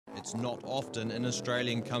It's not often an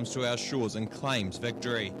Australian comes to our shores and claims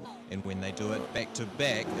victory, and when they do it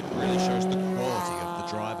back-to-back, it really shows the quality of the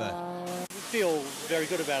driver. I feel very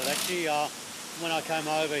good about it, actually. When I came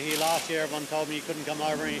over here last year, everyone told me you couldn't come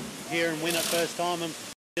over here and win it first time, and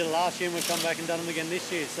did it last year, and we've come back and done them again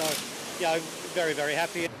this year. So, very, very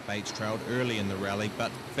happy. Bates trailed early in the rally,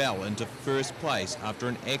 but fell into first place after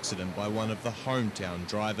an accident by one of the hometown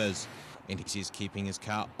drivers. And he says keeping his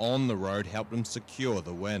car on the road helped him secure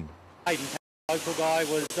the win. The local guy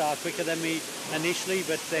was quicker than me initially,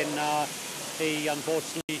 but then he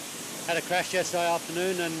unfortunately had a crash yesterday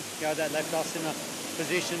afternoon, and that left us in a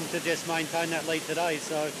position to just maintain that lead today.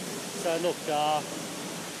 So look,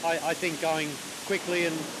 I think going quickly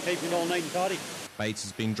and keeping it all neat and tidy. Bates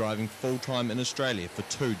has been driving full-time in Australia for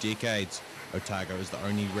 2 decades. Otago is the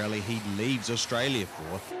only rally he leaves Australia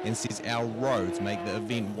for, and says our roads make the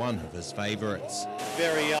event one of his favourites.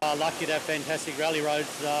 Very lucky to have fantastic rally roads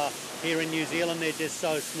here in New Zealand. They're just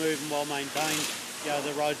so smooth and well maintained.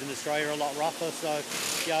 The roads in Australia are a lot rougher, so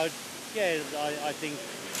I think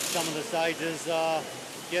some of the stages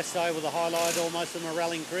yesterday were the highlight almost of my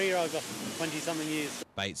rallying career over 20-something years.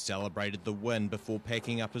 Bates celebrated the win before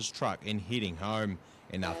packing up his truck and heading home.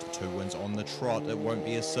 And after 2 wins on the trot, it won't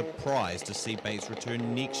be a surprise to see Bates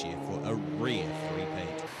return next year for a rare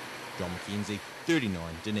three-peat. John McKenzie,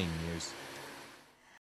 39 Dunedin News.